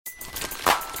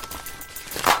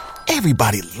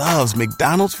Everybody loves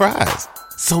McDonald's fries.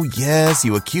 So yes,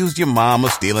 you accused your mom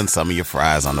of stealing some of your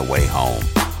fries on the way home.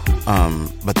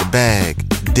 But the bag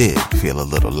did feel a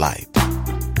little light.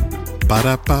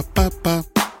 Ba-da-ba-ba-ba.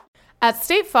 At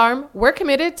State Farm, we're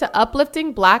committed to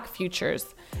uplifting Black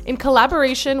futures. In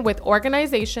collaboration with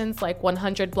organizations like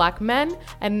 100 Black Men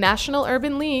and National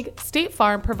Urban League, State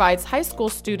Farm provides high school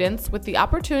students with the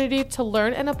opportunity to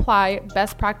learn and apply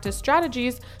best practice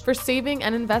strategies for saving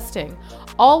and investing,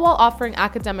 all while offering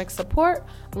academic support,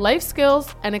 life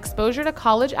skills, and exposure to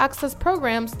college access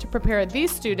programs to prepare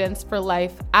these students for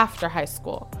life after high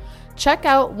school. Check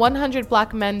out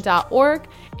 100blackmen.org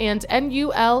and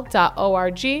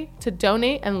nul.org to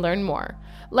donate and learn more.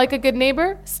 Like a good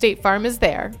neighbor, State Farm is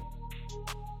there.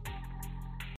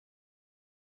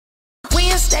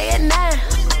 Wednesday at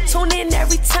 9, tune in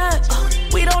every time.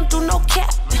 We don't do no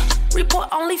cap, report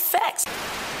only facts.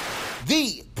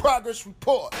 The Progress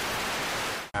Report.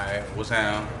 Alright, what's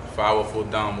down? 504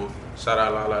 Domo. Shout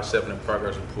out Lala 7 in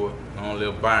Progress Report. On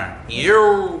Lil Byron.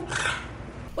 Yo!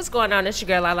 What's going on? It's your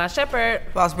girl Lala Shepherd.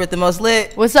 Boss Brit the most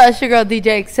lit. What's up? It's your girl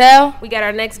DJ Excel. We got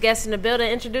our next guest in the building.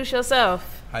 Introduce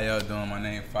yourself. How y'all doing? My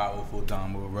name is 504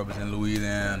 Domo, representing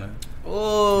Louisiana.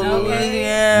 Oh, Okay.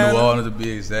 Louisiana. New Orleans to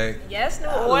be exact. Yes, New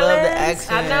I Orleans. love the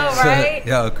accent. I know, right?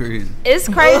 Y'all crazy. It's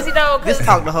crazy though, cause Just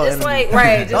talk the whole it's interview. like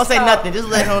right. Don't just say talk. nothing. Just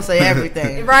let him say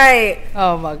everything. Right.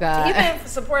 Oh my God. You've been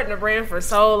supporting the brand for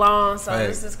so long, so Right.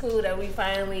 this is cool that we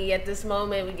finally at this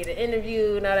moment we get an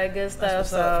interview and all that good stuff.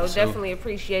 what's So up, for sure. definitely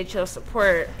appreciate your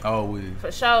support Always.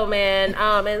 for sure, man.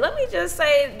 And let me just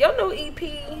say, your new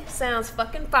EP sounds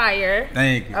fucking fire.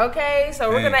 Thank you. Okay, so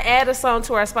we're Thank gonna add a song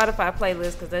to our Spotify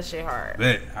playlist because that shit hard.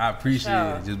 Bet. I appreciate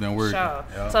Sure. it. Just been working. Sure.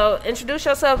 Yeah. So introduce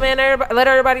yourself, man. Let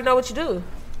everybody know what you do.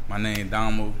 My name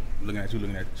Domo. Looking at you,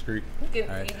 looking at the street. You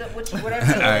can, All right. whatever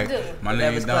you All want right. to My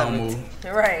name is Domo. do.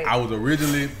 Right. I was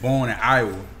originally born in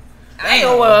Iowa.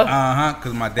 Iowa.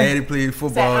 Because my daddy played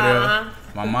football Say, there.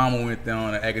 My mama went there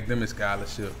on an academic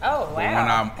scholarship. Oh, But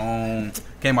wow. when I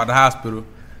came out the hospital,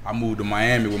 I moved to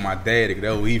Miami with my daddy, 'cause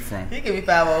that's where he from. He give me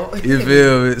 5-0. You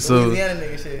feel it? So Louisiana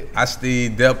nigga shit. I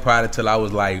stayed there probably till I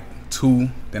was like 2.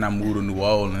 Then I moved to New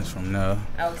Orleans from there.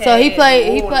 Okay. So he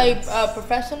played Orleans.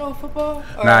 professional football?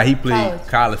 Or Nah, he played college?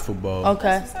 college football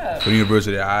Okay. What's up? for the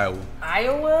University of Iowa.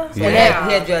 Iowa. Yeah.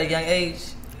 He had you at a young age.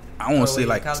 I want Oh, to say in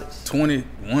like college?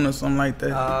 21 or something like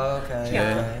that. Oh, okay.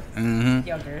 yeah. Mm-hmm.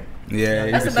 Younger. Yeah.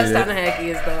 you That's the can best say time to that. have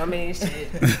kids, though. I mean,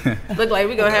 shit. Look like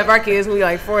we gonna have our kids when we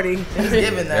like 40. He's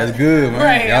giving that. That's good, man.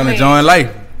 Right, Y'all I mean- enjoying life.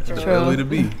 True. That's the way to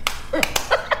be.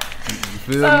 You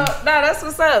feel So, me? no, that's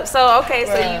what's up. So, okay,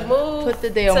 so Right. you moved Put the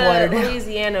damn to water down.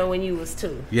 Louisiana when you was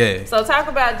 2. Yeah. So, talk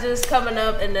about just coming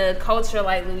up in the culture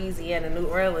like Louisiana, New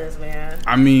Orleans, man.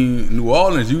 I mean, New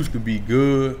Orleans used to be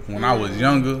good when I was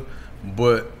younger,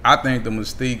 but I think the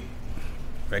mistake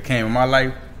that came in my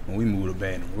life when we moved to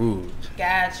Baton Rouge,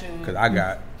 Got you. cause I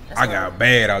got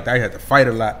bad out there. I had to fight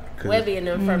a lot. 'Cause- Webby and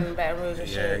them from Baton Rouge and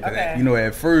Yeah, shit. 'cause Okay. you know,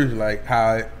 at first, like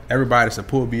how everybody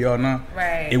support BR now,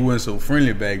 Right. it wasn't so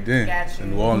friendly back then. Got you.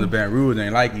 And New Orleans and Baton Rouge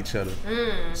ain't like each other.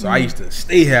 So I used to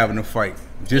stay having a fight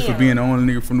just for Damn. being the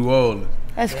only nigga from New Orleans.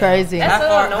 That's crazy. That's How so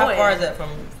far? annoying. How far is that from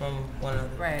one another?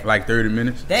 Right. Like 30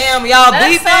 minutes. Damn, y'all That's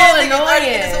beefing. so Nigga, 30 annoying.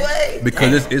 minutes away.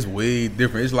 Because it's way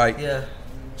different. It's like Yeah.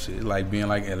 shit, it's like being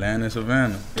like Atlanta and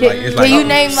Savannah. Can- Like, it's can you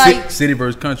name, like- city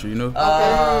versus country, you know?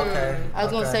 Oh, okay. I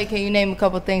was gonna Okay. say, can you name a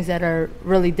couple things that are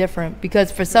really different?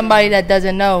 Because for somebody that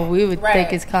doesn't know, we would Right.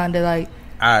 think it's kind of like,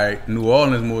 All right, New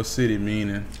Orleans more city,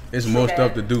 meaning it's more Okay.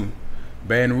 stuff to do.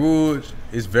 Baton Rouge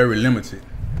is very limited.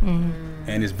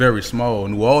 And it's very small.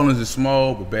 New Orleans is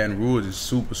small, but Baton Rouge is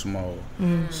super small.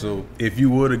 So if you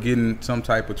were to get in some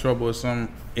type of trouble or something,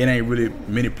 it ain't really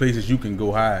many places you can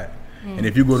go hide. And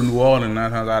if you go to New Orleans, 9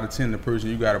 times out of 10, the person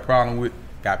you got a problem with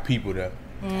got people there.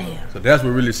 So that's what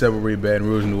really separates Baton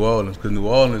Rouge and New Orleans. Because New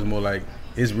Orleans is more like,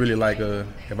 it's really like a,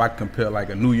 if I compare like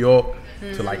a New York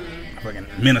to like fucking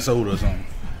Minnesota or something.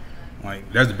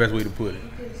 Like, that's the best way to put it.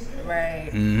 Right.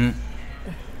 Mm-hmm.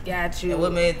 Got you. And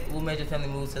what made your family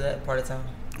move to that part of town?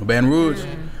 Baton Rouge,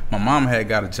 my mom had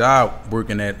got a job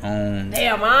working at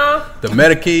Damn, Mom. the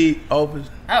Medicaid office.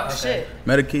 Oh, shit.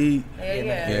 Medicaid,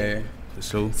 Yeah. yeah.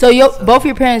 So so both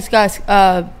your parents got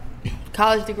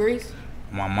college degrees?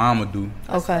 my mama do.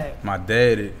 Okay. My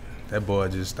daddy, that boy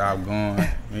just stopped going.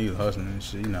 He was hustling and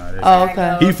shit. You know how that Oh, is.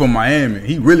 okay. He from Miami.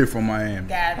 He really from Miami.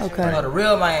 Got you. Okay. Oh, the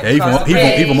real Miami. Yeah, he Across from the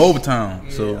bridge. he from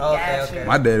Overtown. So Okay, Got okay.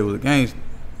 my daddy was a gangster.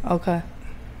 Okay.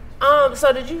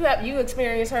 So did you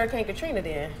experience Hurricane Katrina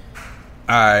then?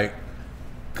 Alright,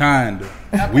 kinda.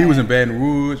 We was in Baton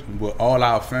Rouge, but all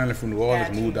our family from New Orleans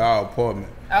Gotcha. moved to our apartment.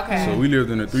 Okay. So we lived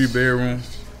in a 3-bedroom.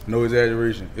 No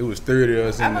exaggeration. It was 30 of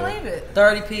us in there. I believe it.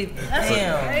 30 people.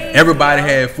 Damn. Everybody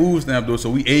had food stamps though, so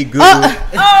we ate good.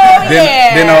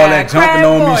 Then all that jumping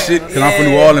on me boil. shit, cause I'm from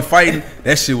New Orleans fighting,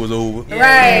 that shit was over.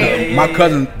 Right. My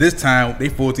cousin this time, they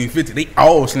 14, 15, they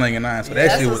all slinging 9, so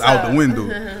that shit was out the window.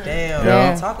 Damn.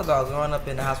 Yeah. Talk about growing up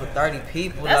in the house with 30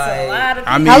 people. That's like, a lot of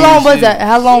people. I mean, How long was shit, that?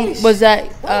 How long was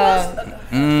that?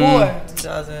 For?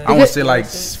 2000. I want to say like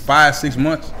 5-6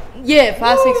 months. Yeah,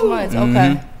 5-6 months.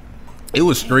 Okay. It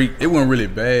was straight. It wasn't really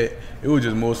bad. It was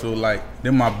just more so like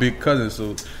them my big cousins,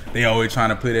 so they always trying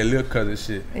to play that little cousin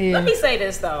shit. Yeah. Let me say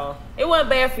this though. It wasn't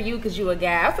bad for you because you a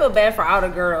guy. I feel bad for all the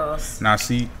girls. Now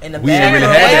see, In the we ain't really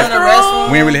bathroom, had in the that.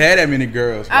 restroom. We ain't really had that many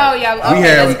girls. Oh, yeah, okay,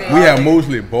 that's good. we have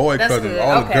mostly boy That's cousins. good.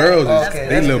 All the Okay. girls, Okay, they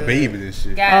that's little good. babies and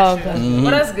shit. Gotcha. okay.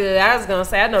 Well, that's good. I was gonna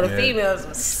say I know the Yeah. females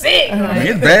was sick. I mean,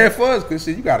 it's bad for us because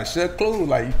shit, you gotta shut clothes.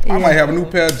 Like I might have a new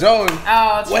pair of Jordans.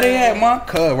 Oh, Where they true. at, my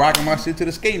cuz rocking my shit to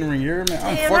the skating ring? You hear me?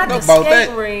 I'm Damn, fucked not up the about that.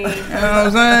 skate ring. You know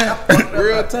what I'm saying?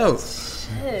 Real tough.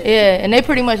 Yeah, and they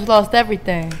pretty much lost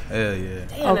everything. Hell yeah.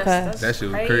 Damn, Okay. That shit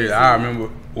was crazy. I remember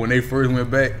when they first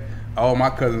went back, all my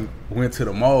cousins went to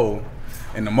the mall,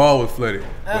 and the mall was flooded.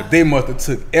 But they must have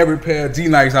took every pair of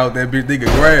G-Nikes out that bitch they could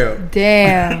grab.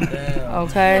 Damn. Man,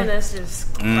 Okay. that's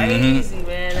just crazy,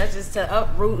 man. That's just to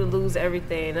uproot and lose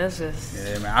everything. That's just.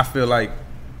 Yeah, man. I feel like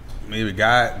maybe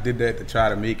God did that to try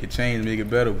to make it change, make it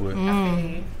better, but shit,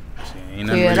 ain't nothing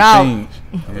Clear it really out. changed.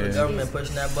 The Yeah. government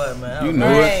pushing that button, man. You know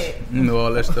Right. it. You know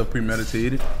all that stuff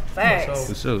premeditated. Facts.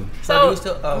 For sure. So, do So, you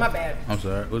still, my bad. I'm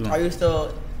sorry. What's Are wrong? you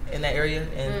still in that area?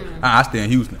 And I stay in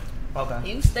Houston. okay.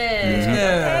 Houston. Mm-hmm.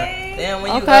 Okay. Damn,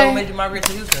 when you Okay. made you migrate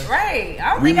to Houston? Right.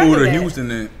 I don't We think I moved knew to that.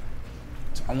 Houston in,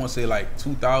 I want to say like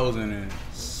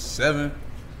 2007,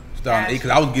 2008, because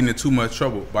I was getting in too much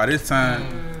trouble. By this time,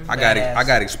 I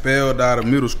got expelled out of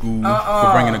middle school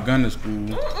for bringing a gun to school.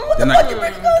 Then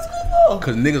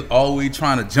because niggas always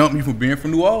trying to jump me for being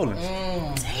from New Orleans.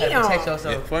 Had to protect Yeah,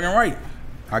 yourself. fucking right.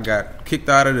 I got kicked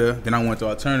out of there. Then I went to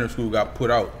alternative school, got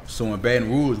put out. So in Baton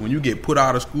Rouge, when you get put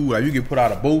out of school, like you get put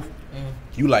out of both,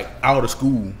 you like out of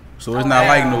school. So it's not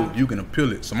like no, you can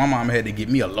appeal it. So my mom had to get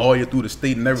me a lawyer through the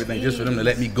state and everything just for them to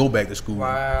let me go back to school.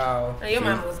 Wow. And your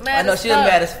mama was mad. I know as she was fuck.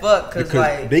 mad as fuck because Because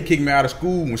like they kicked me out of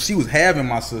school when she was having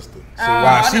my sister. So I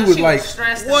while she know was she like, was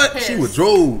stressed and what? pissed. She was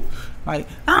drove. Like,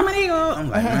 I'm an ego. I'm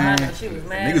like, man, She was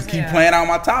mad niggas as keep hell. playing out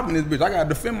my top in this bitch. I gotta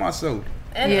defend myself.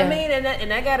 And Yeah. I mean, and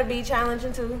that gotta be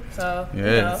challenging too. So Yeah.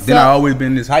 you know. Then I always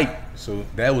been this height. So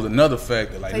that was another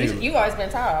factor. Like, So you always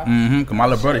been tall. Cause my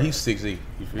little brother, he's 6'8".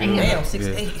 You feel me? damn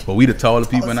 6'8". But we the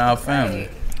tallest people in our family.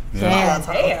 Damn.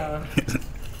 Damn.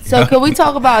 So can we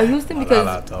talk about Houston lot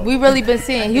because talk. we really been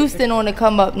seeing Houston on the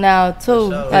come up now too.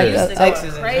 Like, Yeah.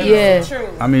 Texas and Crazy. Yeah. True.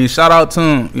 I mean, shout out to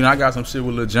him. You know, I got some shit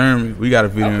with Lil Jeremy. We got a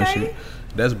video and Okay. shit.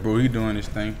 That's bro, he doing his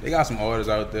thing. They got some artists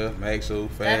out there. Maxo,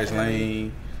 Fast Definitely.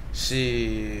 Lane,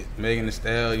 shit, Megan Thee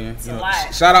Stallion. It's You a know,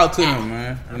 lot. shout out to them,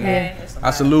 man. You know, Okay. It's a I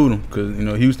lot. salute him because you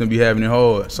know Houston be having it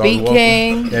hard. Sauce B Walker,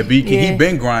 King. that B King, Yeah. he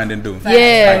been grinding though.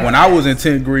 Yeah. Like when I was in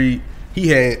 10th grade, he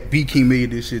had B King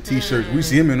made this shit T-shirts. We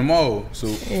see him in the mall, so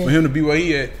for him to be where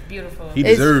he at, Beautiful. he It's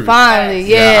deserves it. finally,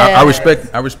 yeah.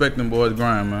 I respect them boys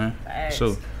grind, man. Facts.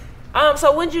 So.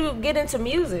 So when'd you get into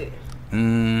music?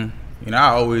 You know, I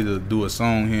always do a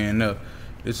song here and there.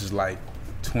 This is like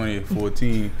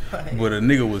 2014, but a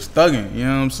nigga was thugging, you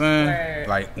know what I'm saying? Word.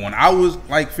 Like when I was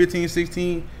like 15,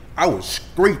 16, I was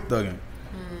straight thugging.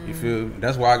 You feel me?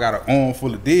 That's why I got an arm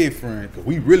full of dead friends, cause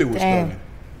we really was Damn. thugging.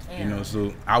 You know,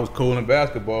 so I was cold in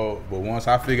basketball, but once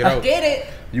I figured out Get it?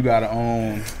 you gotta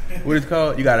what is it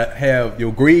called? You gotta have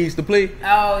your grades to play.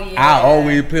 Oh yeah. I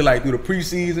always play like through the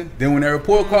preseason. Then when that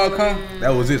report card come, that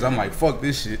was it. I'm like, fuck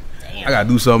this shit. I gotta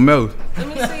do something else. Let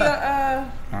me see your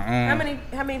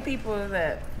how many people is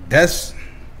that? That's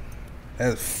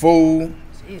 4.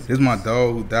 This is my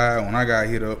dog who died when I got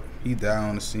hit up. He died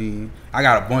on the scene. I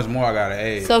got a bunch more I gotta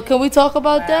add. So can we talk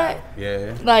about that?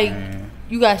 Yeah. Like man.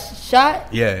 you got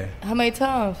shot? Yeah. How many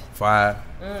times? 5.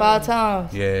 5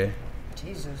 times. Yeah.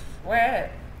 Jesus. Where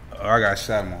at? I got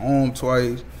shot in my arm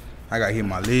twice. I got hit in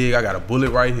my leg. I got a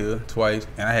bullet right here twice,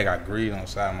 and I had got grazed on the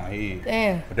side of my head.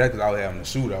 Damn. But that's because I was having a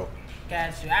shootout.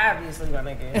 Got you. Obviously, my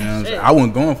nigga. You know what I'm Shit. saying? I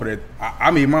wasn't going for that.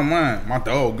 I made my mind. My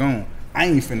dog gone. I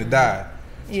ain't finna die.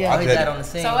 Yeah. Oh, he died on the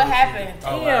scene. So what happened?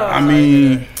 Oh, Damn. wow. I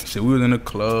mean, shit, we was in the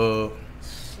club.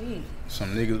 Shit.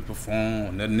 Some niggas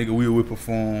perform. Another nigga we would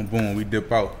perform. Boom, we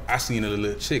dip out. I seen a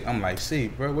little chick. I'm like,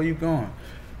 shit, bro, where you going?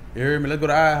 You heard me? Let's go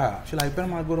to IHOP. She like, better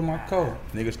not go to my car.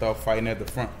 Niggas start fighting at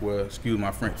the front. Well, excuse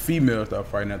my French. Females start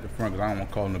fighting at the front because I don't want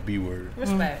to call them the B word.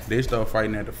 Respect. They start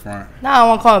fighting at the front. Nah, I don't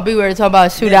want to call it B word. Talk about a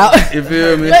shootout. You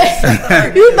feel me?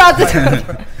 You about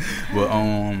to? But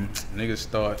niggas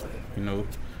start, you know,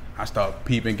 I start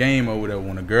peeping game over there.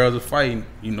 When the girls are fighting,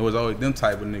 you know, it's always them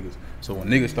type of niggas. So when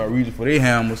niggas start reaching for their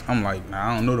hammers, I'm like,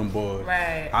 nah, I don't know them boys.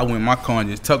 Right. I went in my car and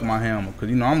just tuck my hammer. Because,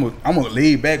 you know, I'm a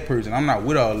laid back person. I'm not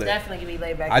with all that. Definitely can be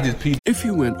laid back. I just peep. If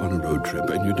you went on a road trip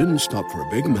and you didn't stop for a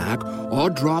Big Mac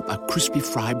or drop a crispy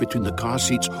fry between the car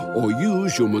seats or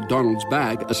use your McDonald's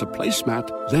bag as a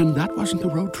placemat, then that wasn't a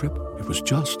road trip. It was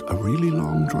just a really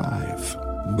long drive.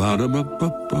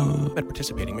 Ba-da-ba-ba-ba. At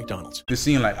participating McDonald's. It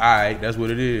seemed like, all right, that's what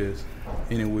it is.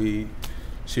 Anyway,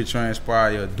 shit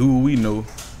transpire. Dude we know.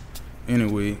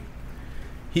 Anyway,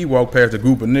 he walked past a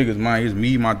group of niggas, man. It's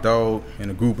me, my dog,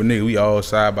 and a group of niggas. We all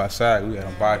side by side. We had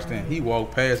them boxed in. He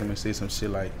walked past him and said some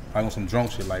shit like on some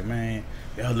drunk shit like, man,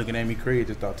 y'all looking at me crazy,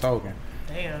 just start talking.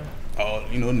 Damn. Oh,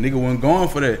 you know, the nigga wasn't going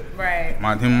for that. Right.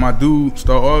 Him and my dude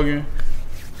start arguing.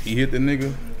 He hit the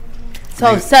nigga.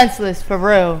 So senseless, for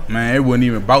real. Man, it wasn't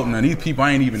even about none. These people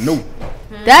I ain't even know.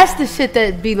 That's the shit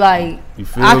that be like, You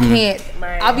feel I me? can't.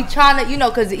 Right. I be trying to, you know,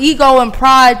 because ego and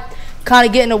pride kind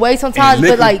of get in the way sometimes. And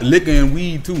liquor, but like, liquor and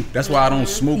weed too. That's why I don't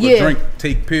smoke or drink,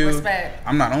 take pills. Respect.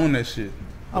 I'm not on that shit.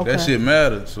 But Okay. that shit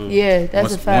matters. So Yeah, that's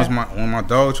once, a fact. When my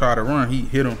dog tried to run, he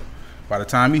hit him. By the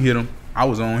time he hit him, I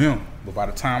was on him. But by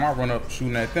the time I run up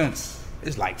shooting at them,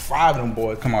 it's like 5 of them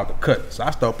boys come out the cut. So I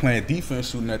start playing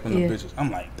defense shooting at them Yeah. bitches. I'm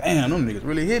like, damn, them niggas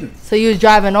really hitting. so you was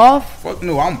driving off? Fuck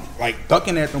no, I'm like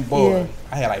ducking at them boys.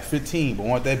 Yeah. I had like 15, but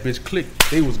once that bitch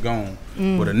clicked, they was gone.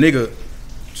 Mm. But a nigga,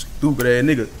 stupid ass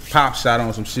nigga, pop shot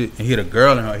on some shit and hit a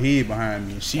girl in her head behind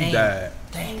me and she died.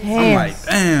 I'm like,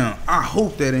 damn, I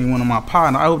hope that ain't one of my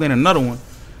partners. I hope that ain't another one.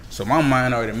 So my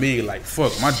mind already made like,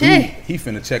 fuck, my dude, he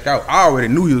finna check out. I already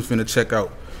knew he was finna check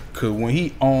out. Cause when a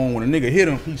nigga hit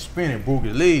him, he spin and broke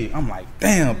his leg. I'm like,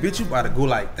 damn, bitch, you about to go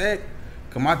like that?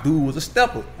 Cause my dude was a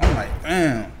stepper. I'm like,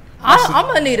 damn. I'm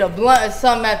gonna need a blunt or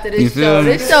something after You this feel show.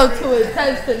 me? This show too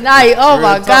intense tonight. Oh Real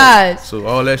my talk. gosh. So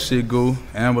all that shit go,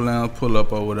 ambulance pull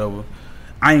up or whatever.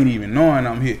 I ain't even knowing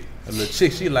I'm hit. A little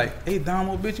chick, she like, hey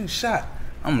Domo, bitch, you shot.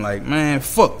 I'm like, man,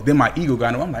 fuck. Then my ego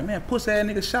got no. I'm like, man, pussy ass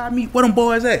nigga shot me. Where them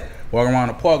boys at? Walking around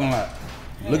the parking lot,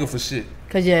 looking for shit.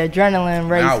 Cause your adrenaline And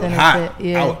racing I was and hot. shit.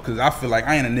 Yeah. Cause I feel like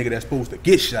I ain't a nigga that's supposed to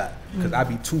get shot. Cause I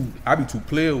be too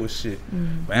player with shit.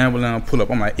 But ambulance pull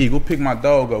up. I'm like, hey, go pick my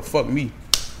dog up. Fuck me.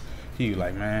 He was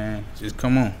like, man, just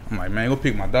come on. I'm like, man, go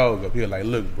pick my dog up. He was like,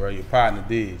 look, bro, your partner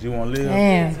dead. You want to live?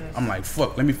 Damn. I'm like,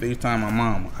 fuck, let me FaceTime my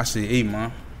mama. I said, hey,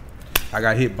 mom, I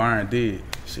got hit by her and dead.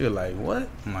 She was like, what?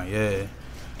 I'm like, yeah.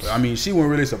 But, I mean, she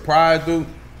wasn't really surprised, though,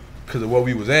 because of where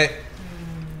we was at.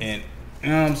 And, you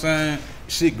know what I'm saying?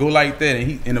 Shit go like that. And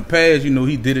he, in the past, you know,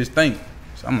 he did his thing.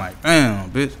 So I'm like,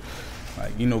 damn, bitch.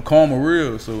 Like, you know, karma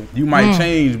real. So you might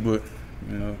change, but,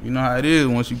 you know how it is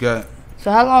once you got.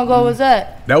 So how long ago was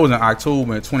that? That was in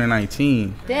October in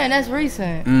 2019. Damn, that's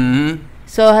recent. Mm-hmm.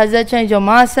 So has that changed your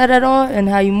mindset at all and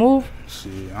how you move?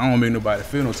 Shit, I don't make nobody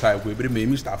feel no type way, but it made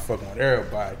me stop fucking with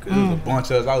everybody. Cause there was a bunch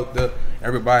of us out there,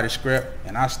 everybody scrapped,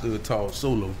 and I stood tall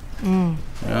solo. You know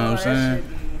what I'm saying?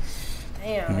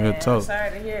 Damn, Real man. talk.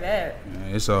 Sorry to hear that.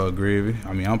 Yeah, it's all gravy.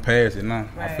 I mean, I'm past it now.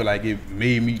 I feel like it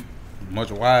made me much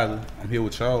wiser. I'm here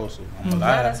with y'all, so I'm No,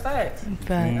 alive. that's facts.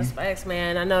 Okay. That's facts,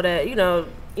 man. I know that, you know,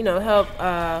 help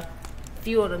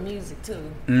fuel the music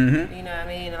too. Mm-hmm. You know what I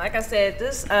mean? And like I said,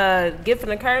 this Gift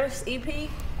and the Curse EP,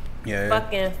 Yeah.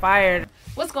 fucking fired.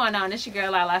 What's going on? It's your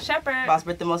girl Lala Shepherd. Boss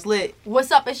Brit the most lit.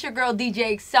 What's up? It's your girl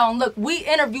DJ Excel. And look, we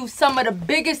interview some of the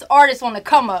biggest artists on the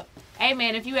come up. Hey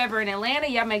man, if you ever in Atlanta,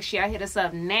 y'all make sure y'all hit us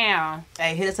up now.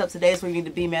 Hey, hit us up today. It's where you need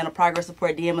to be, man. On Progress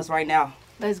Support, DM us right now.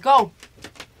 Let's go.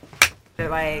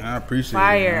 Like I appreciate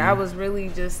fire. it, man. I was really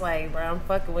just like, bro, I'm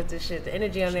fucking with this shit. The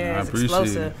energy on there I is appreciate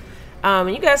explosive.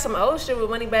 You got some old shit with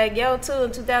Moneybag Yo too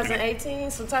in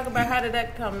 2018. So talk about how did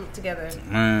that come together?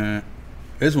 Man,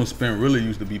 this one Spin really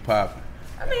used to be popping.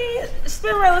 I mean,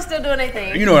 Spinrella's still doing their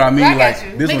thing. You know what I mean? I like got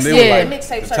you. this one, Mixtape- they were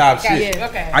mixtape like the top circuit. shit. Got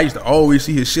you. Okay. I used to always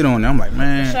see his shit on there. I'm like,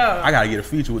 man, For sure. I gotta get a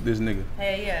feature with this nigga.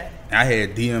 Hey, yeah. I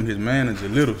had DM his manager,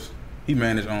 Littles. He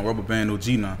managed on Rubber Band OG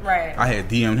now. Right. I had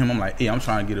DM him. I'm like, hey, I'm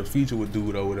trying to get a feature with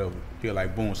dude or whatever. He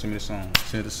like, boom, send me the song.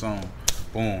 Send the song.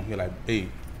 Boom. He like, hey,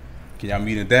 can y'all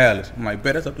meet in Dallas? I'm like,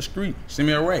 bet that's up the street. Send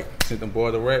me a rack. Sent them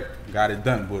boys a rack. Got it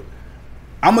done. But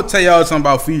I'm gonna tell y'all something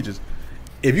about features.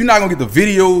 If you're not gonna get the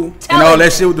video and all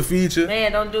that shit with the feature,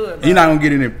 Man, don't do it, bro. you're not gonna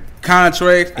get any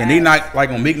contracts and they not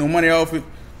like gonna make no money off it.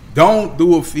 Don't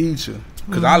do a feature.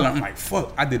 Cause I'm like,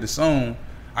 fuck, I did the song.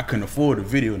 I couldn't afford the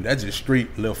video. That's just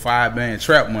straight little 5-band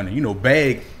trap money. You know,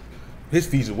 Bag, his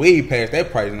fees are way past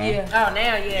that price now. Yeah. Oh,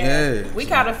 now, yeah. We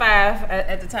caught a 5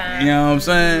 at the time. You know what I'm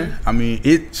saying? I mean,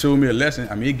 it showed me a lesson.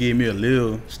 I mean, it gave me a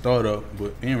little startup, but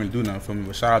it didn't really do nothing for me.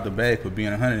 But shout out to Bag for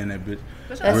being 100 in that bitch.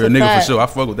 That's real nigga for sure. I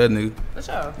fuck with that nigga. For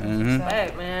sure.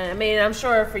 Fact, man. I mean, I'm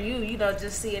sure for you, you know,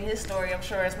 just seeing his story, I'm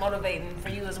sure it's motivating for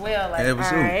you as well. Like, all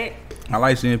right. I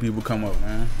like seeing people come up,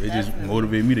 man. They just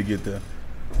motivate me to get there.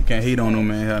 You can't hate on no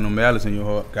man, have no malice in your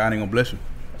heart. God ain't gonna bless you.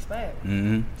 Respect.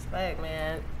 Respect,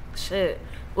 man. Shit.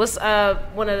 What's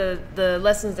one of the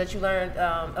lessons that you learned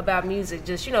about music?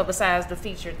 Just, you know, besides the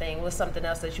feature thing, what's something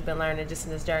else that you've been learning just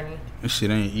in this journey? This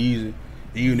shit ain't easy.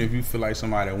 Even if you feel like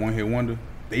somebody that one hit wonder,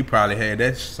 they probably had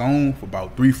that song for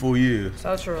about 3-4 years.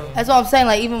 So true. That's what I'm saying.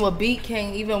 Like, even with Beat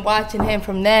King, even watching him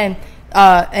from then,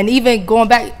 and even going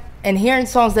back and hearing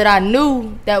songs that I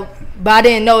knew that, but I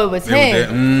didn't know it was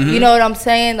him. You know what I'm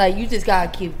saying? Like, you just gotta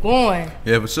keep going.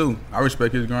 Yeah, for sure. I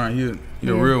respect his grind. He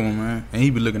a real one, man, and he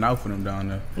be looking out for them down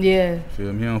there. Yeah.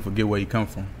 Feel me? He don't forget where he come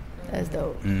from. That's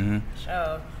dope.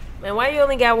 Sure. Man, why you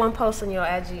only got one post on your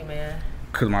IG, man?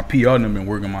 Cause my PR done been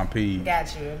working my page.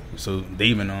 Got you. So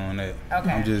they been on that.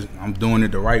 Okay. I'm doing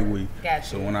it the right way. Got you.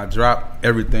 So when I drop,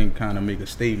 everything kind of make a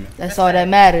statement. That's all that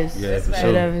matters. Yeah, for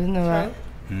sure.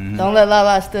 Don't let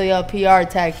Lala steal your PR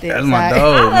tactics. That's my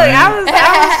dog, man. I was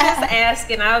just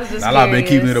asking. I was just Lala been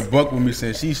keeping it a buck with me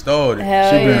since she started.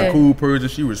 Hell She been yeah. a cool person.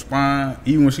 She respond.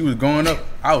 Even when she was going up,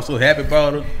 I was so happy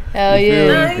about her. Hell You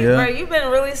yeah. feel me? Bro, you've been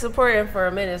really supporting for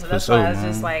a minute, so that's sure, why it's man.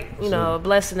 just like, you know, a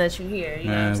blessing that you here. You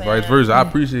know what I'm saying? Vice versa. I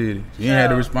appreciate it. You ain't had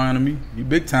to respond to me. You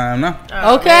big time now.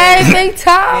 Okay, big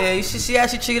time. Yeah, you should see how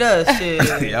she treat us.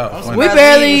 Shit. Y'all funny. We Surprised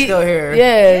barely. Lee was still here.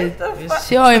 Yeah.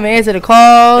 She don't even answer the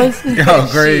calls. Y'all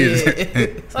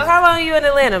crazy. So how long you in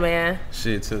Atlanta, man?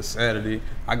 Shit, till Saturday.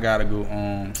 I gotta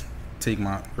go take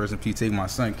my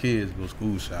son kids go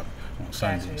school shopping on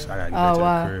Sunday. So I gotta get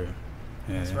back to the crib.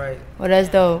 Yeah. That's right. Well, that's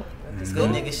dope. It's good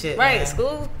nigga shit. Right, man.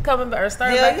 school coming back or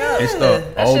starting Hell back yeah. up. It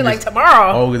start That shit like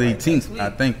tomorrow. August 18th, I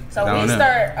think. So down we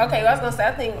there. start. Okay, I was gonna say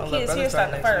I think kids here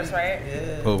start the first, right?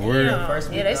 Yeah. Oh, word.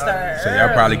 Yeah, they start. So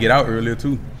y'all probably get out earlier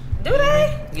too. Do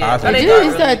they? Yeah, They They do. usually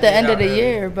start at the end of the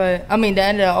year, but I mean the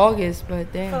end of August. But I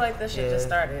damn. feel like this shit just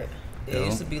started. It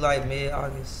used to be like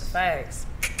mid-August. Facts.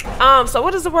 So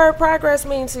what does the word progress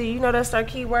mean to you? You know that's our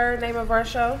key word, name of our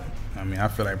show. I mean, I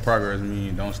feel like progress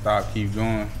means don't stop, keep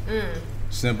going.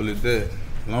 Simple as that.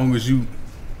 As long as you know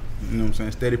what I'm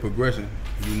saying, steady progression,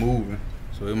 you moving.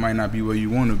 So it might not be where you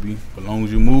want to be, but as long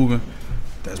as you're moving,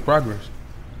 that's progress.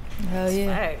 Hell yeah.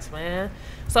 Facts, man.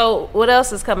 So what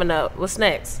else is coming up? What's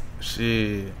next?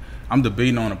 Shit, I'm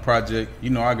debating on a project. You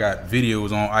know, I got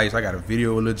videos on ice. I got a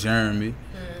video with Lil Jeremy.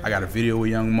 I got a video with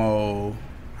Young Mo.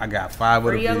 I got 5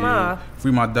 other Free Young videos. Mo.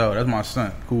 Free my dog. That's my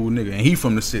son. Cool nigga. And he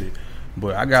from the city.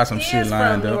 But I got some He shit is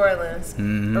lined from up. New Orleans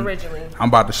originally. I'm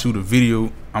about to shoot a video.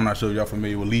 I'm not sure if y'all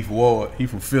familiar with Leaf Ward. He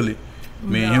from Philly.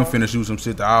 Me and him finna shoot some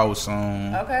shit to our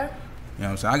song. Okay. You know what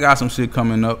I'm saying? I got some shit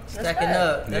coming up. Stacking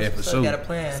up. Yeah, That's for what's up. sure. Got a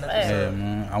plan. That's Yeah,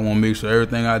 man. I want to make sure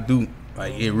everything I do,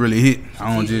 like, it really hit.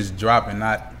 I don't just drop and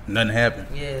nothing happen.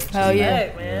 Yeah. Hell yeah.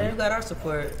 Heck, man. You got our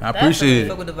support. I appreciate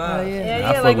Fuck it. with the Oh vibe. yeah.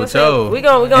 I fuck with y'all. We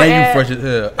gonna and add. you fresh as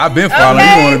hell. I've been following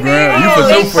you on the ground. You for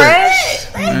we sure fresh.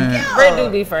 fresh. Man. Brett do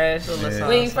be fresh. We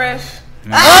ain't fresh.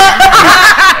 Yo, fresh.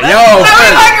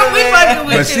 We fucking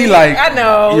with But you. she like, I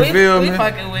know. you feel we me?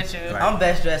 fucking with you. I'm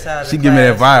best dressed out of She the give me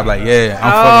that class. vibe like, yeah,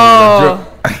 I'm fucking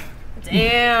with the drip.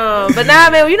 Damn. But nah,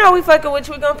 man, you know we fucking with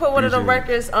you. We gonna put one of the Appreciate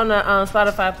records on the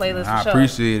Spotify playlist for I sure.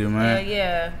 appreciate it, man.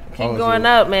 Yeah. Keep Also, going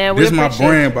up, man. We This is my appreciate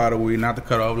brand, by the way, not to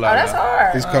cut off like that's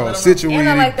hard. It's called Situated And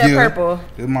I like that Gear. purple.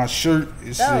 This is my shirt.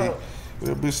 It say, Dope.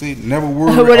 what bitch say, never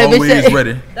worry, What that bitch always say?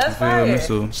 ready. That's You feel me? fire.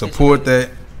 So support that,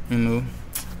 you know.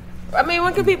 I mean,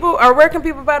 where can people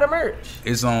buy the merch?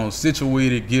 It's on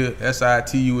Situated Gear,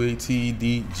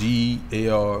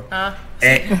 SITUATDGAR.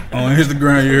 On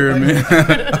Instagram, you heard me.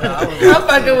 I'm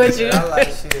fucking with you. I like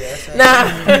shit. That's it. Nah.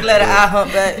 You let an eye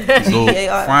hump back. So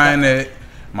G-A-R. find that.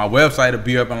 My website will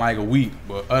be up in like a week,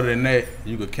 but other than that,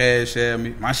 you could cash at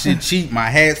me. My shit cheap. My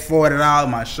hat's $40.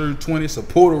 My shirt $20.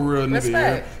 Support a real nigga,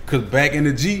 yeah. Respect. Cause back in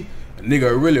the G, a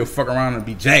nigga really will fuck around and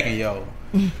be jacking y'all.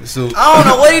 So I don't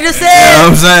know what he just you know said. what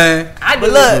I'm saying? I do. But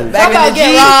look, back Somebody in the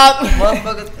get G, robbed.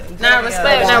 motherfuckers. Nah,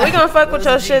 respect. Nah, we gonna fuck with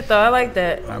your shit though. I like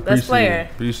that. I That's player.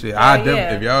 appreciate it.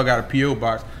 Yeah. If y'all got a PO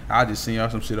box, I'll just send y'all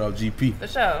some shit off GP. For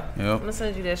sure. Yep. I'm gonna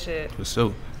send you that shit. For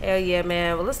sure. Hell yeah,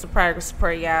 man. Well, listen to Progress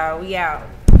Support, y'all. We out.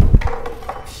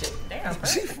 Shit, damn,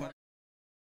 bro.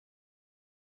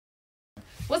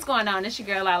 What's going on? It's your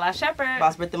girl Lala Shepherd.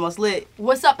 Boss Britt the most lit.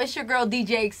 What's up? It's your girl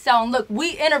DJ Excel. And look, we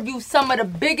interview some of the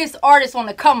biggest artists on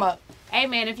the come up. Hey,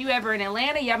 man, if you ever in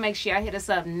Atlanta, y'all make sure y'all hit us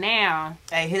up now.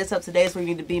 Hey, hit us up today. It's where you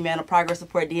need to be, man. A progress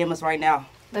report. DM us right now.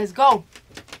 Let's go.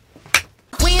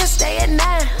 Wednesday at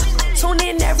 9. Tune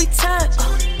in every time.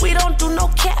 We don't do no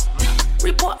cap.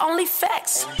 Report only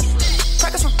facts.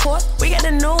 Progress report. We got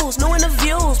the news, no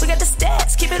interviews. We got the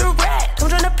stats. Keep it a rack. Come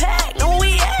join the pack. Know where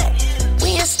we at.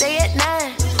 Wednesday at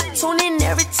 9. Tune in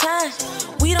every time.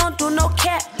 We don't do no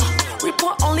cap.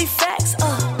 Report only facts.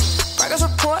 Progress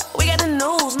report. We got the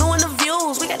news, no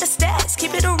interviews. We got the stats.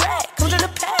 Keep it a rack. Come join the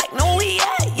pack. Know where we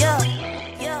at. Yeah.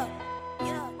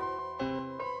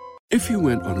 If you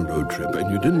went on a road trip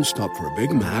and you didn't stop for a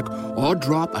Big Mac or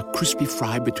drop a crispy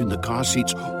fry between the car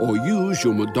seats or use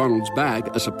your McDonald's bag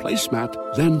as a placemat,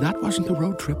 then that wasn't a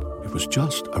road trip. It was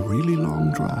just a really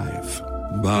long drive.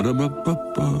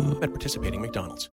 Ba-da-ba-ba-ba. At participating McDonald's.